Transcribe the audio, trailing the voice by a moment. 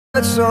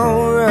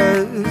some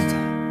rest.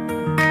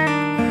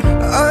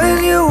 I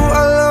knew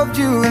I loved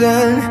you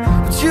then,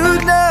 but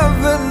you'd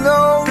never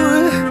know,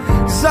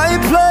 'cause I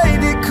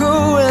played it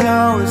cool and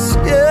I was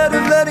scared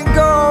of letting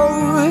go.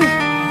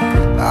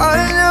 I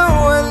know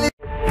I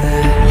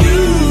that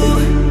you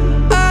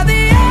are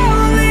the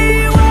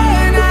only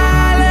one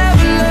I'll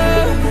ever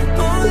love.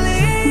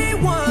 Only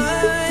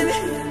one,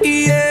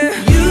 yeah.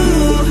 You,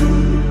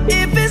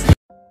 if it's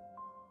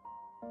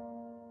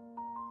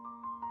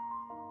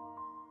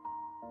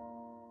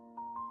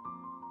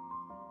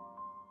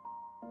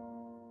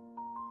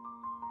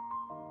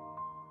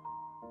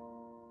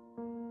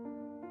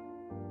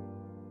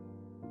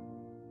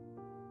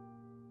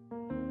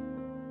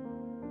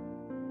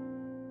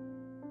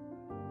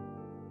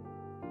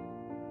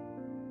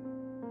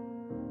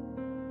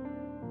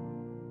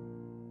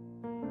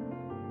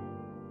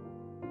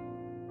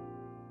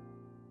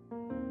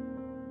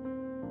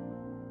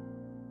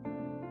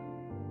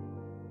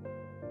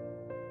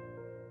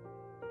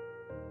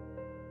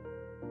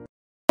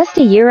Just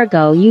a year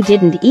ago you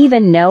didn't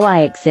even know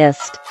I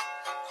exist.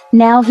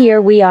 Now here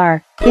we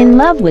are, in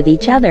love with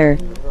each other.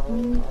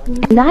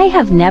 And I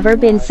have never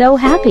been so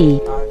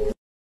happy.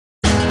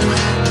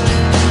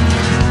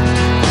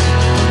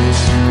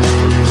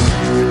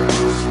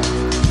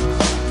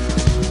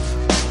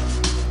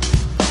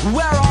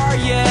 where are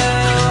you?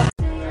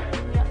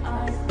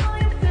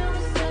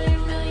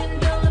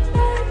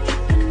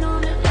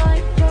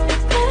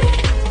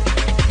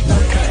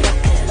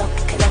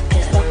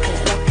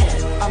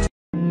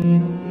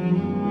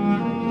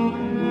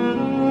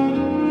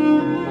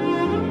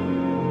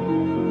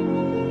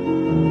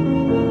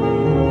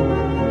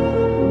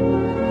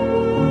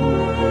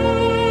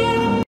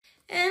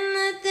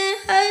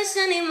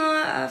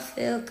 Anymore, I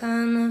feel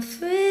kinda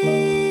free.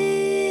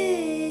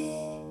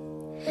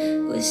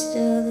 We're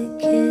still the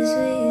kids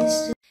we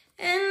used to.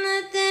 And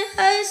nothing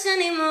hurts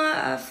anymore,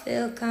 I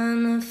feel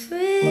kinda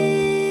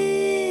free.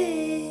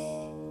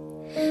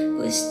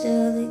 We're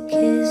still the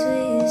kids we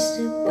used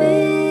to be.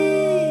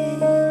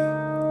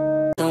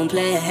 Don't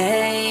play,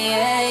 hey,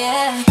 yeah,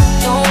 yeah.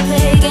 Don't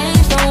play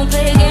games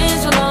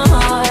with my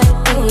heart.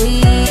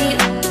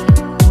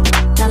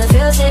 Now the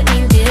feels hit me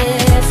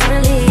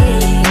differently.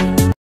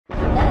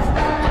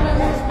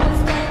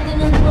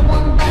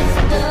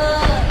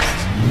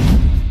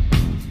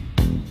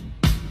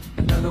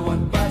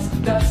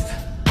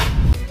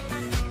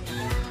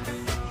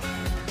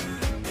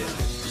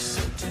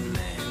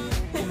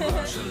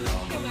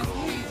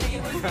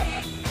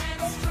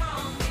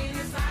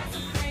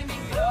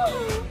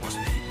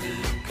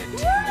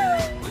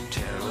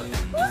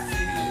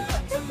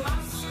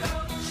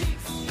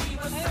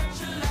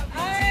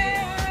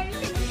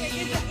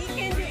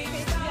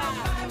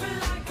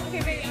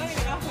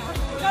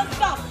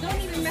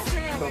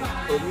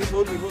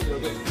 Hold me.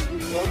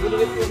 I'm gonna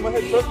hit you in my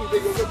head. Trust me,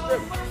 baby. I'll get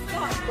strength.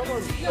 Come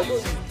on.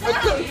 I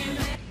got you.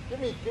 Give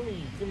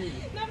me.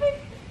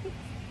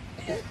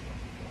 Okay.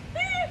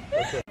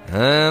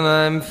 And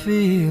I'm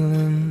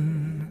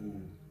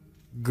feeling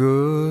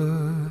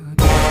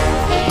good.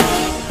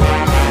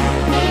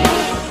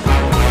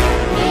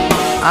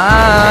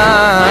 I'm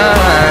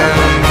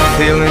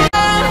feeling.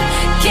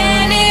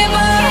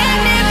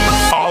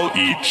 I'll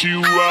eat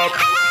you up.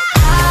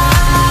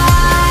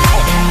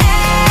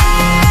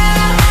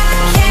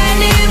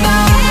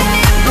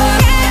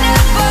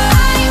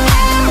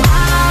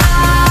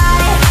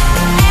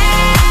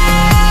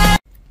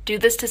 Do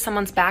this to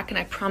someone's back and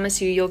I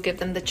promise you'll give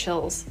them the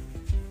chills.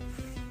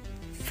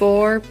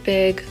 4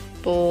 big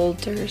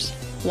boulders,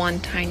 1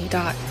 tiny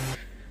dot.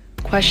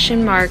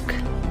 Question mark,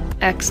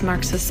 X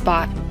marks the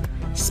spot.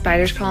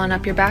 Spiders crawling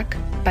up your back,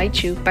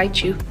 bite you.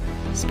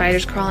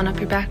 Spiders crawling up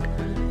your back,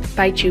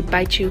 bite you.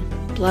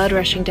 Blood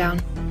rushing down.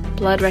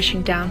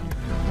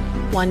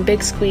 1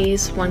 big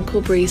squeeze, 1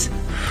 cool breeze.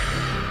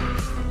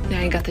 Now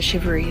you got the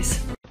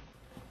shiveries.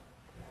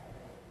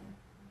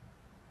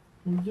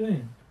 What are you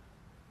doing?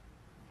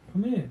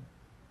 Come here.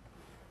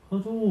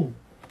 Cuddle.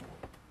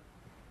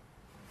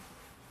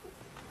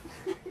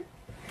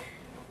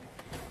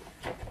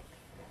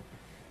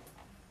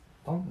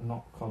 Don't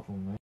not cuddle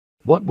me.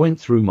 What went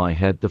through my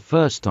head the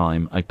first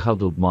time I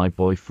cuddled my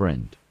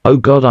boyfriend? Oh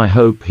God, I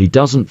hope he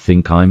doesn't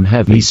think I'm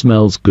heavy. He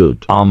smells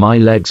good. Are my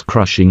legs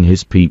crushing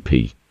his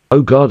pee-pee?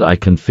 Oh God, I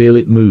can feel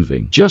it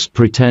moving. Just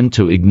pretend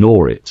to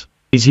ignore it.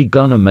 Is he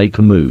gonna make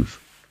a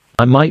move?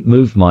 I might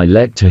move my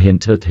leg to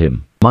hint at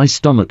him. My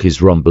stomach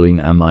is rumbling.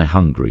 Am I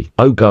hungry?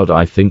 Oh God,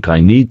 I think I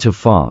need to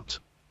fart.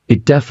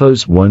 It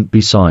defos won't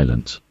be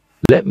silent.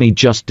 Let me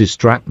just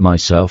distract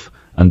myself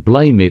and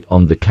blame it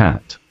on the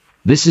cat.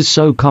 This is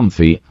so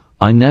comfy,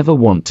 I never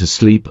want to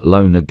sleep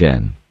alone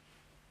again.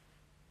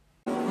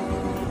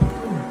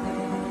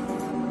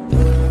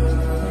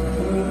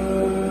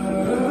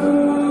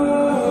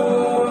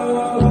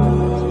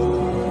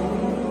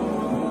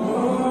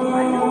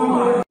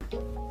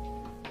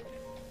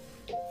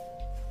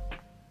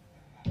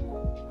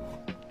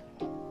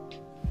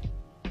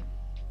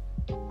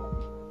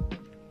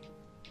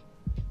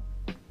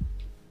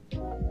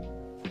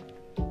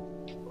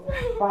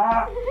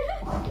 Pak.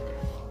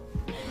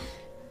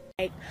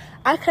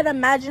 I can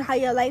imagine how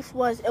your life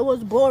was. It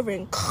was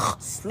boring.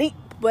 Sleep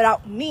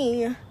without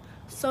me.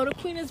 So the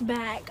queen is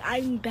back.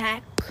 I'm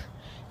back.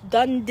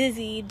 Done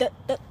dizzy.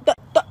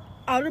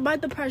 Out of my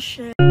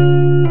depression.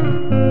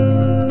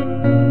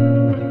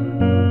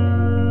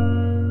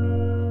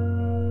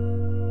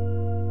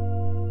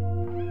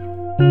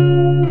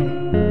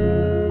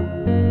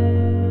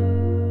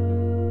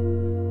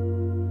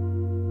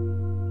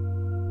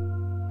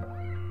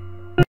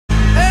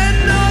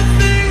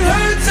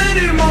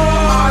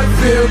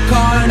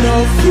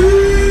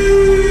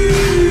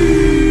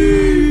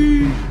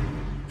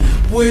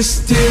 We're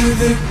still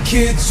the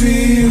kids we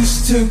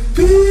used to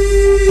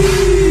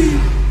be.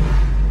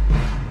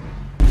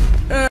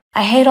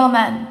 I hate all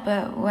men,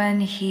 but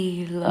when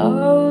he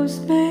loves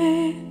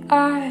me,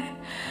 I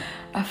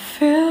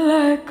feel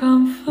like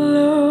I'm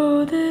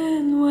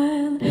floating.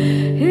 When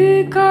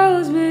he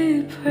calls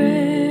me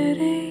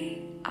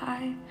pretty,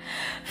 I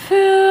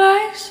feel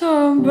like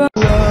somebody.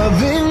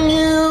 Loving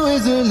you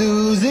is a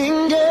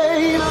losing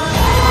game.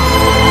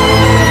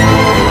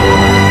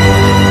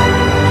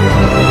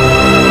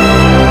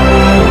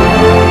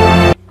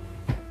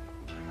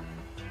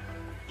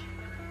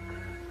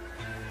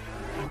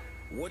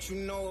 What you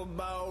know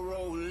about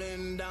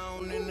rolling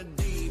down in the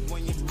deep?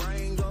 When your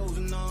brain goes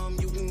numb,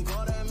 you can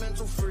call that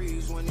mental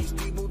freeze. When these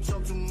people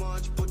talk too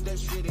much, put that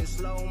shit in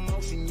slow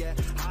motion. Yeah,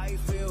 I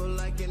feel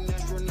like an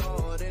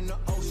astronaut in the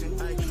ocean.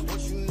 Ay,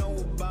 what you know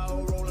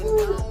about rolling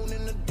down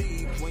in the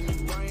deep? When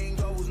your brain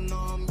goes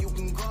numb, you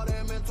can call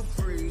that mental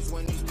freeze.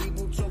 When these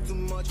people talk too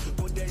much,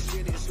 put that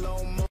shit in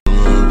slow motion.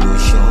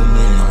 Show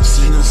me, I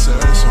sing a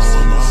sad song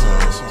with my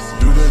heart.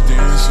 Do the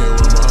dance here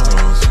with my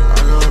heart.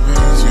 I got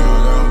bands, yeah, I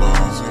got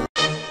balls.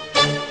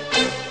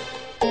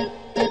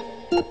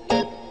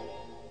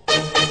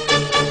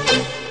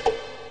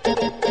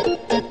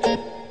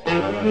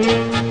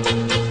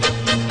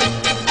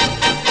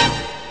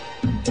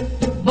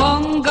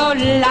 Bongo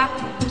la,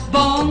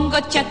 bongo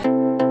cha.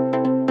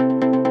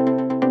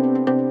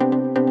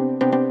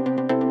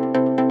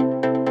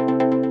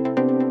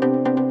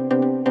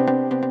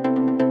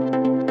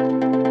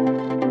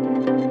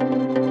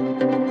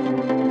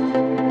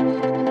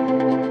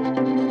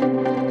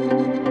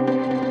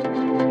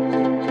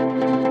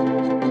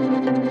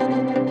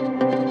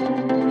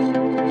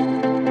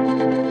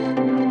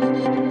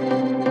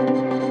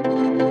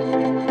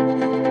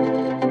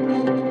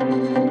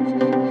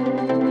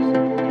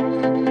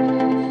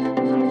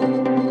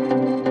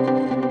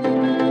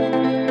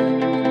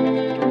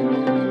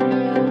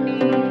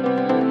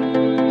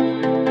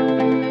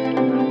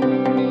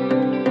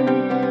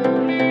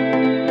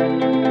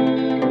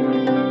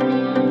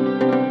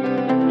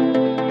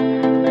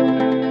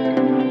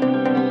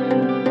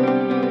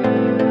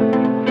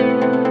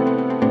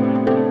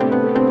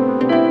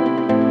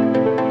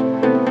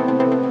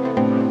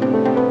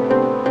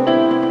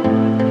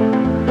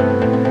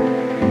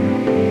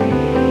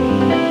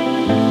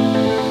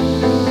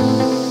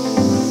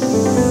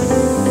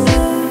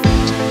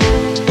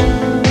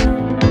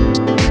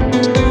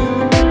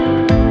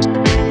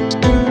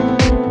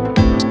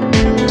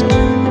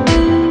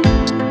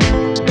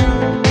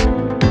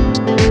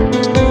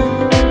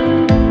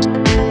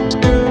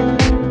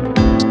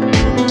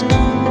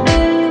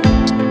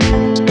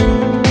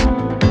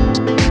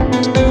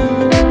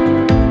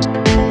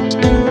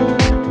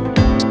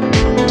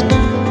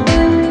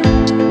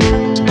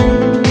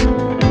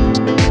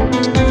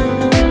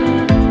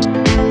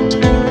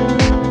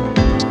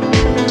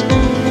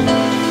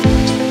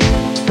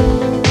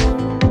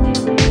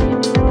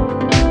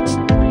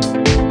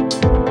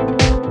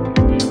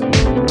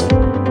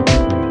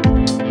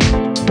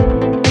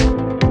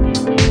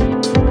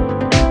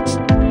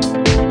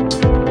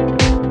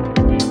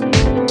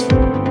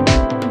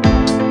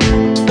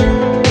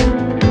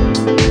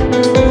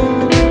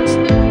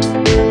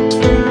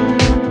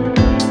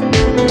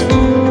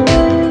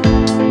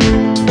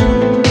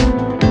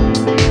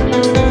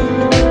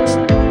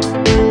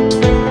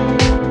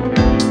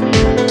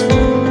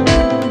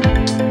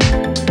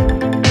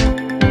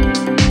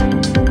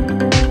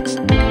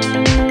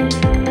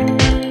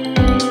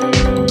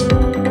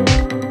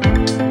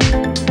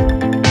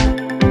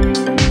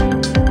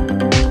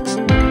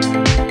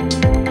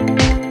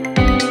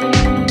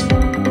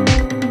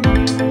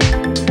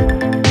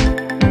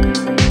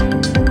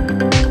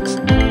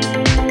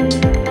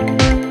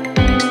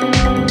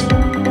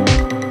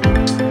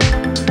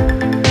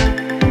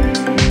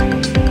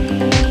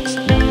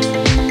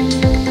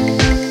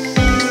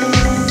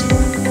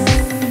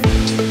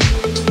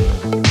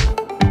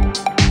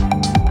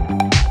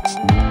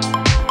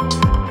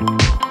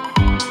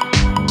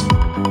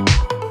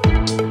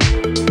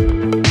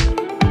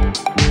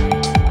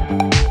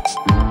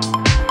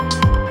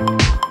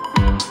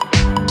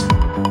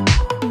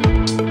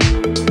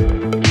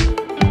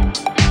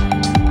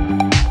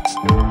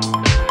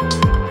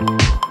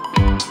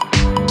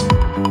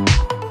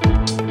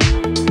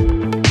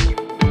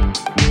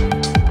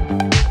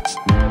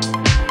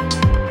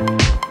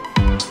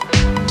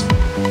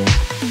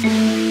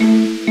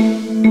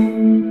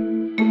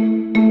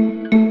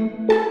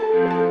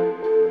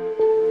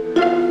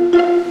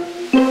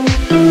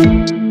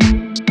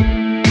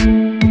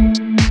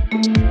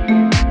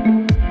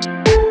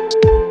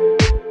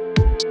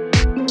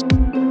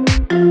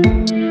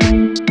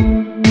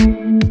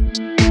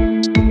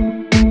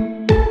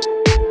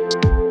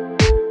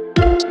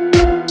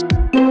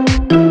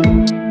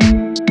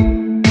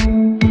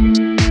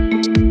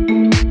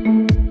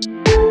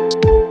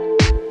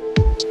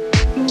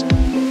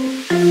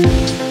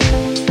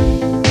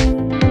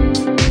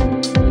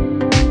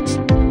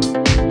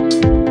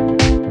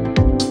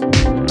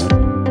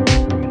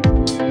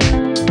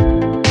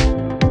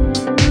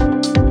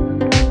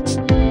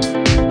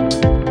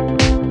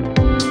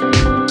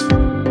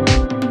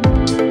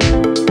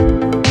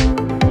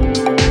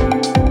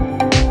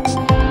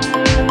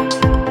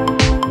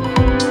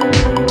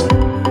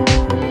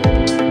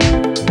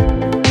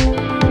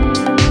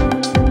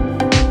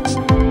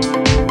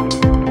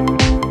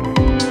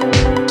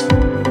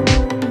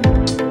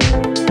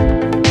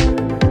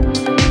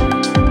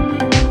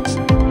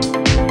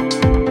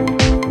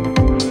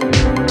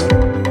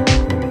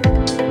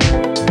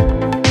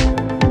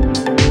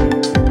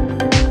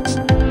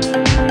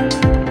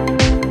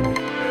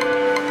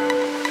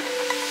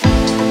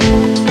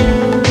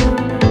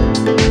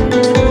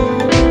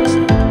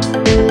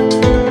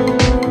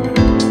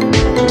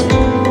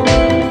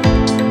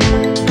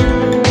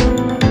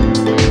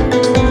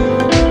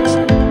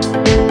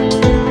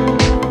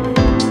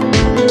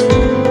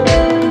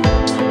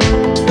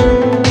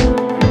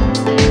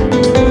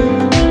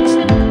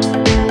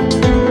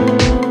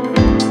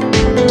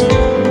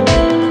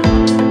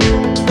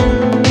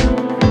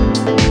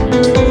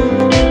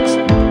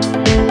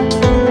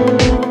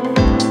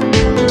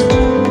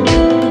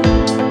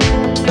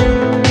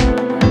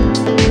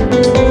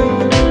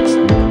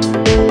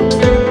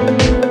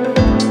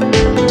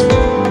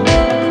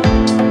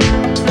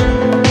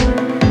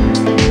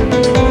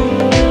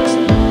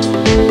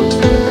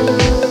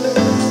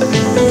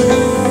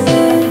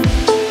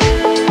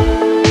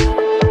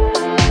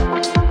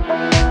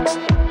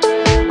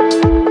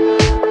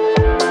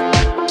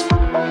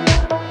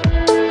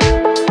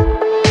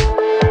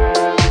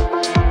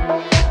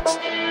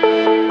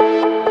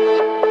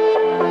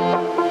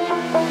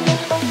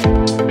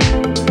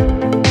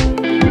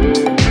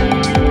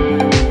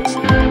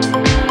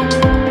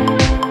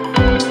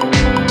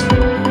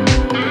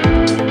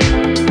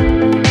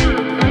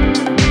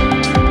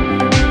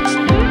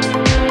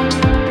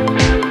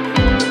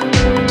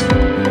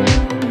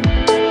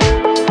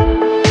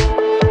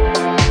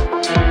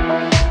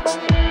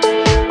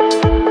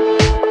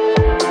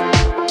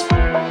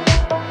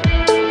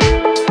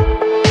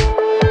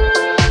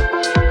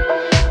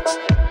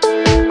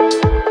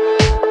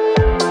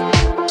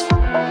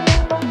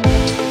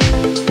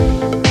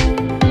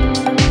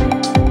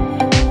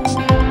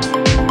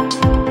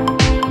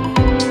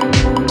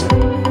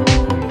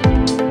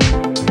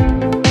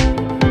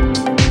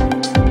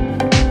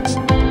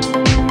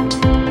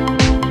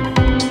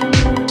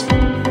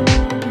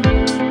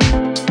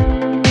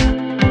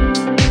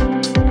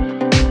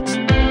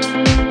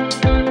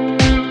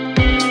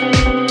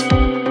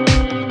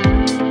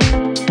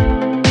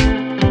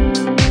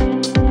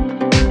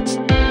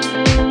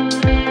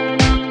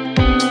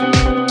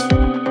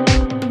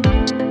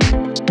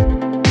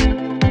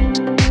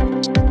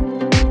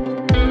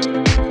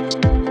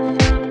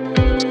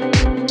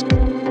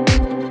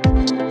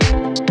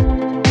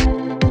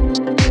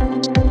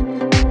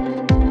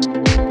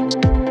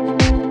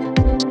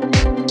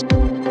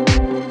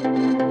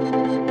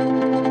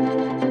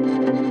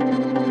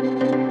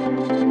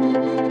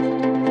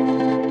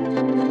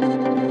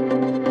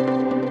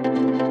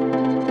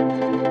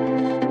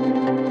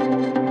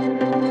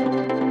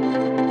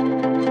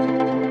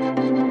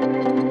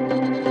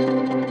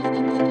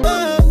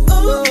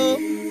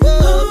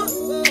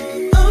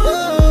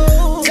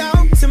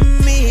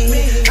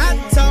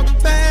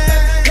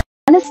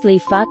 honestly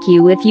fuck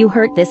you if you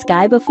hurt this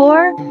guy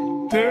before.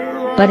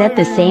 But at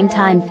the same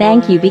time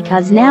thank you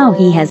because now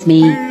he has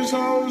me.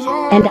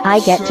 And I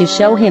get to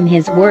show him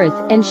his worth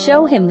and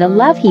show him the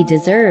love he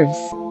deserves.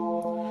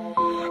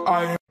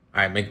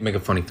 Alright, make a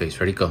funny face.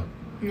 Ready? Go.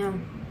 No.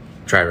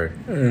 Try, ready?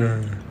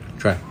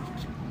 Try.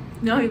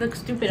 No, you look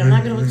stupid. I'm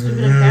not gonna look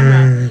stupid on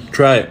camera.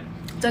 Try it.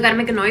 So I gotta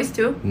make a noise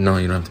too? No,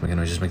 you don't have to make a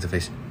noise. Just make the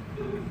face.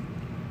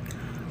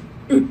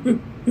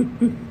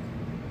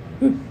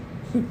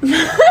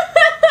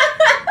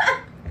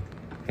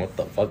 What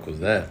the fuck was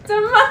that? It's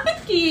a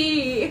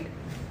monkey.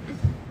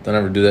 Don't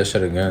ever do that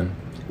shit again.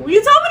 You told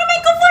me to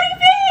make a funny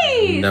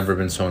face. Never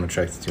been so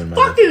unattracted to you in my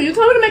Fuck life. you. You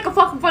told me to make a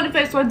fucking funny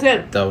face, so I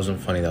did. That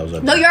wasn't funny. That was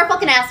ugly. No, you're a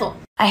fucking asshole.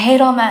 I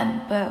hate all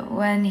men, but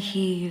when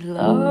he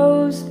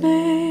loves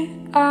me,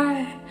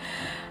 I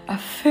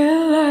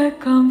feel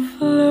like I'm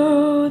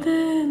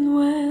floating.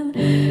 When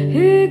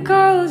he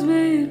calls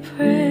me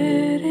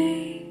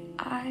pretty,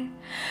 I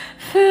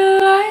feel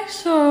like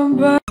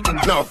somebody.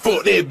 Nah,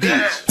 fuck that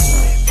bitch.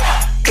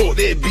 Fuck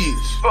that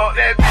bitch. Fuck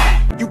that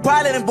bitch. You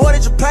probably done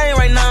boarded your plane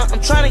right now. I'm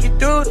trying to get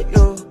through to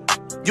you.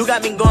 You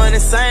got me going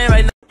insane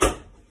right now.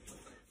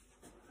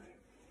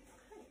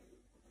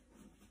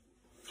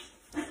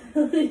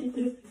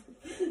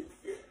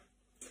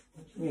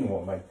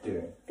 What am I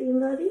doing? Do you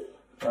love you?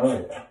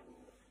 Oh yeah.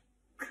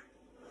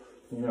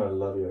 You know I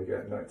love you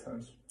again night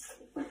times.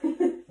 What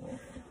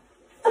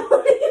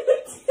are you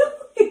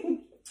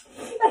doing?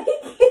 I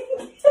can't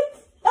get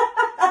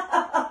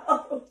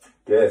out.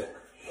 Good.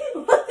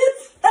 What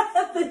is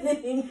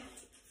happening?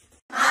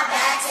 My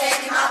back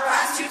taking my bra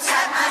too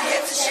tight, my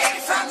hips are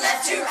shaking from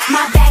left to right.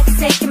 My back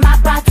is aching, my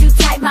bra too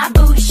tight, my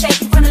booty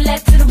shaking from the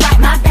left to the right.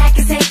 My back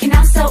is aching,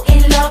 I'm so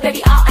in love,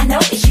 baby. All I know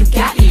is you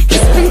got me.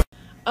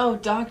 Oh,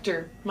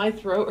 doctor, my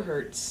throat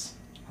hurts.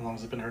 How long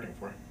has it been hurting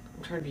for?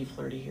 I'm trying to be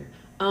flirty here.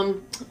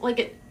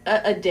 Like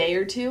a day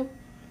or two.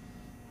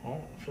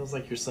 Well, it feels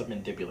like your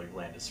submandibular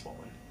gland is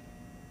swollen.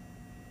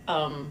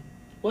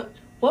 What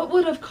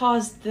would have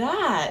caused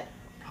that?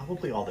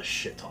 Probably all the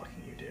shit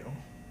talking you do.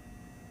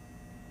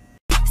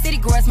 City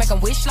girls make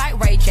 'em wish like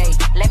Ray J.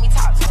 Let me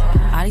talk to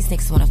 'em. All these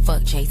niggas wanna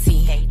fuck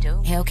JT. They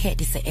do. Hellcat,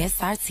 this a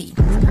SRT.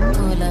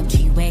 Pull up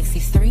G-Wags,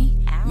 he's 3.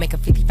 Make a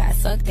 55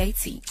 suck they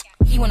teeth.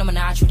 He wanna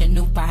menage with a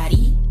new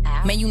body.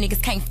 Man, you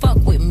niggas can't fuck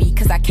with me,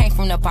 cause I came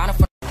from the bottom.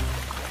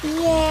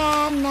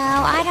 Yeah,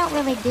 no, I don't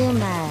really do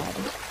mud.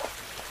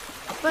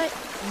 But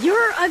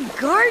you're a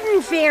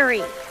garden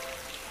fairy.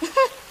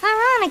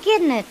 Ironic,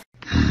 isn't it?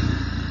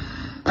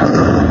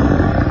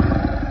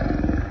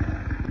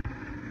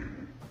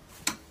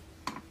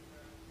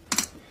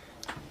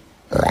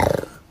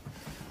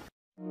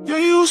 Yeah,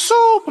 you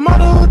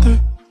supermodel with it.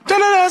 Then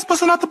that ass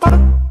busting out the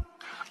bottom.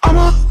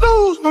 I'ma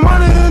lose my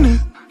money in it.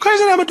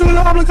 Crazy that I'ma do the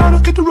obligado.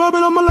 Get the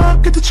rubbing on my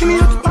lap, get the chili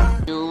at the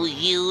bottom. You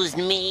used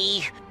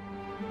me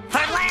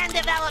for land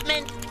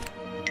development.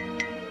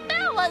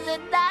 That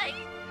wasn't nice.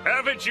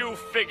 Haven't you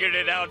figured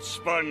it out,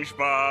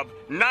 SpongeBob?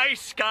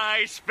 Nice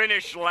guys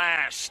finish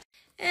last.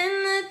 And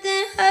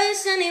nothing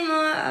hurts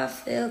anymore, I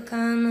feel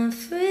kinda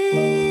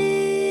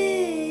free.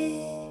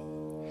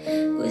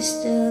 We're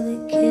still the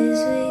kids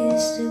we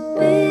used to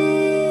be.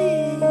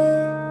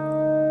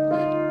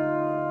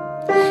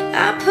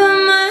 I put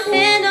my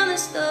hand on the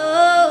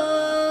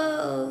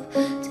stove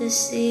to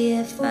see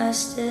if I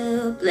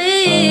still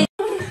bleed.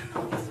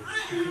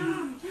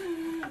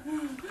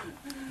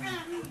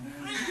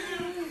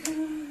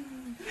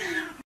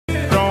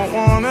 Don't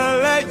wanna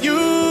let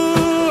you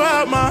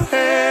out my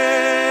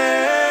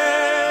head.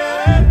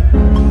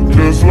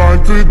 Just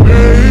like the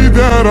day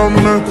that I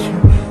met you,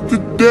 the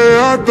day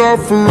I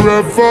thought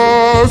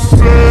forever.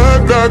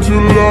 Said that you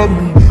love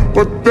me,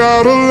 but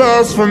that'll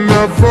last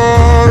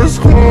forever. It's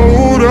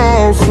cold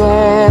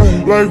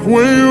outside, like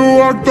when you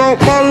walked out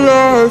my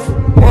life.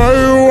 Why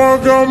you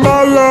walk out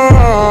my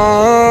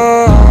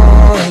life?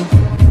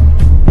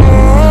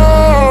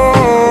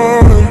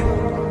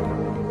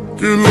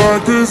 Get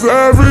like this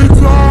every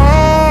time.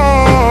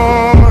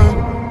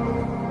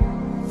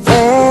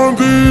 On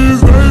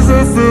these days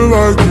that feel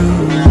like you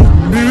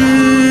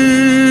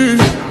need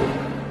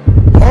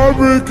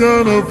heartbreak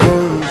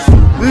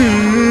anniversary.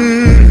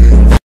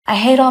 I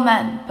hate all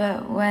men, but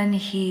when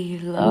he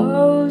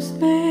loves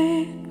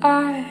me,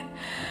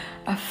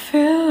 I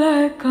feel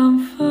like I'm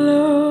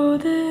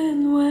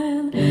floating.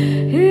 When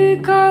he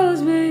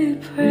calls me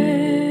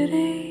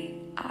pretty,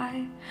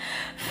 I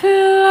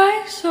feel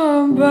like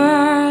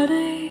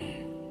somebody.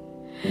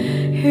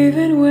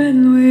 Even when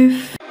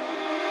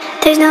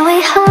There's no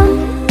way home,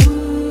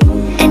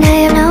 and I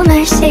have no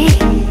mercy.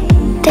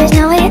 There's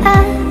no way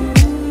up,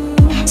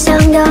 so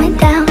I'm going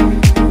down.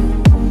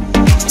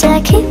 Still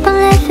I keep on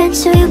living,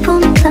 so you pull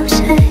me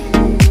closer.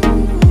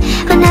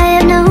 When I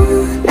have no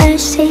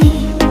mercy,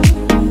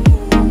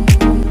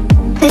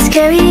 let's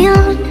carry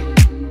on.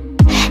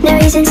 No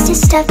reasons to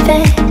stop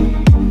it.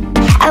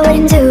 I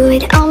wouldn't do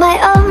it on my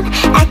own,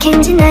 I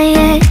can't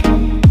deny it.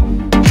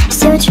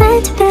 Still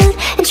trying to build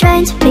and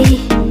trying to be